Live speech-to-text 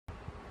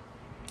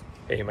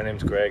Hey, my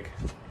name's Greg.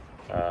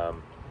 I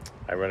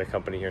run a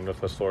company here in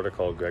Northwest Florida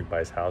called Greg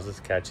Buys Houses.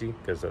 Catchy,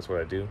 because that's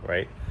what I do,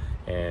 right?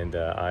 And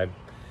I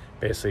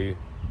basically,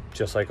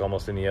 just like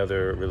almost any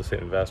other real estate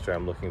investor,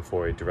 I'm looking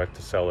for a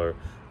direct-to-seller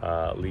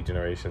lead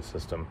generation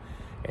system.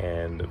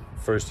 And the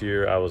first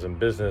year I was in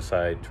business,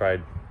 I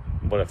tried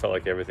what I felt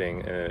like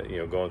everything,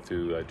 going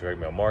through direct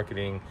mail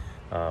marketing,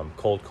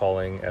 cold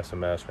calling,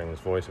 SMS,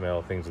 ringless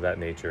voicemail, things of that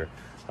nature.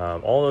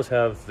 All those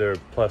have their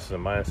pluses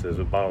and minuses.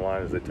 The bottom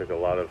line is they took a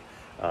lot of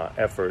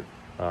effort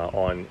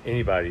on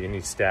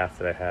any staff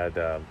that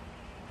I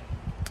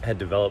had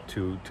developed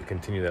to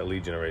continue that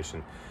lead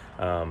generation.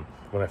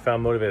 When I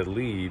found Motivated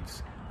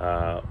Leads,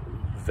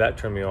 that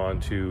turned me on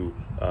to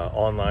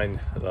online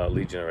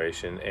lead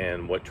generation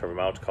and what Trevor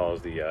Mouch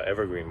calls the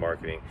evergreen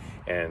marketing.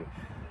 And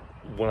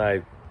when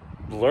I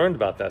learned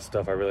about that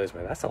stuff, I realized,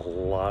 man, that's a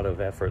lot of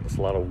effort. That's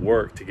a lot of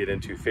work to get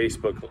into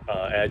Facebook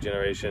ad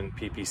generation,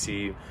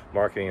 PPC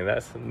marketing, and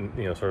that's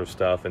sort of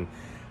stuff. And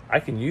I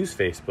can use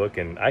Facebook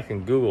and I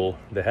can Google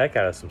the heck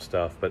out of some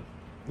stuff, but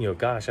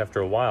gosh, after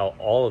a while,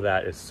 all of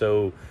that is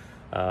so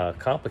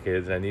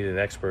complicated that I need an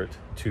expert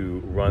to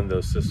run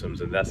those systems.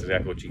 And that's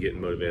exactly what you get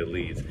in Motivated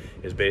Leads.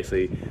 Is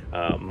basically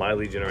my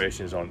lead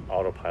generation is on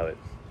autopilot.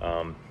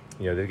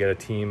 They've got a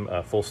team,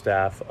 full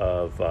staff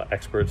of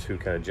experts who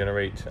kind of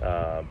generate,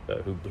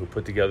 who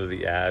put together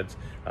the ads,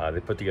 they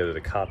put together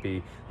the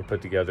copy, they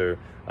put together,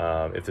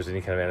 if there's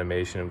any kind of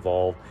animation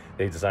involved,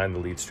 they design the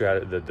lead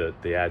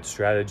the ad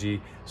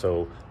strategy.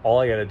 So all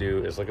I got to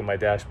do is look at my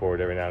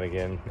dashboard every now and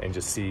again and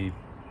just see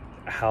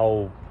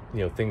how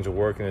things are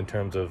working in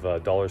terms of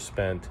dollars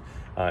spent,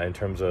 in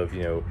terms of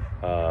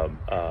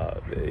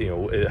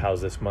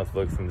how's this month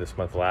look from this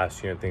month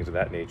last year and things of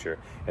that nature.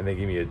 And they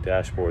give me a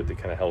dashboard that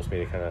kind of helps me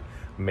to kind of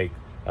make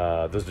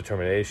those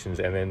determinations,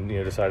 and then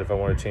decide if I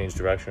want to change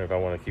direction or if I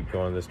want to keep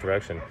going in this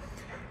direction.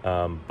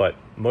 But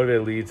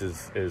Motivated Leads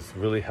is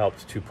really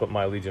helped to put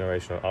my lead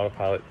generation on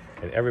autopilot,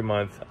 and every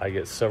month I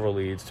get several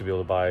leads to be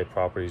able to buy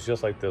properties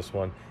just like this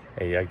one.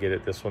 Hey, I get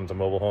it, this one's a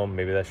mobile home,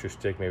 maybe that's your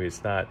stick, maybe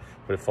it's not,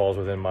 but it falls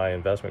within my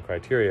investment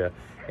criteria,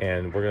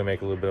 and we're gonna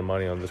make a little bit of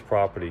money on this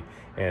property.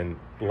 And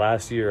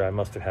last year I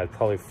must have had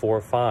probably 4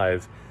 or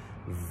 5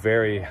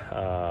 very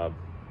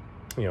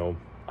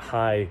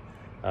high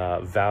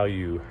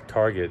value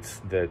targets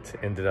that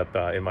ended up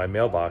in my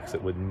mailbox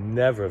that would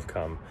never have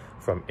come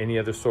from any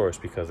other source,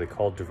 because they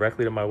called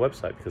directly to my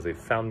website because they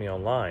found me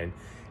online,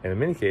 and in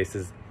many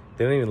cases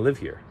they don't even live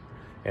here,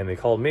 and they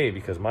called me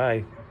because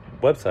my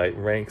website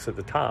ranks at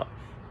the top,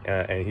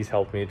 and he's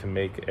helped me to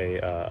make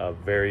a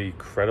very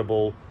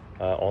credible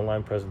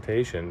online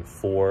presentation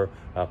for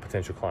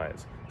potential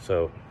clients.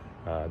 So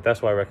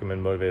that's why I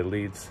recommend Motivated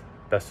Leads.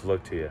 Best of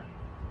luck to you.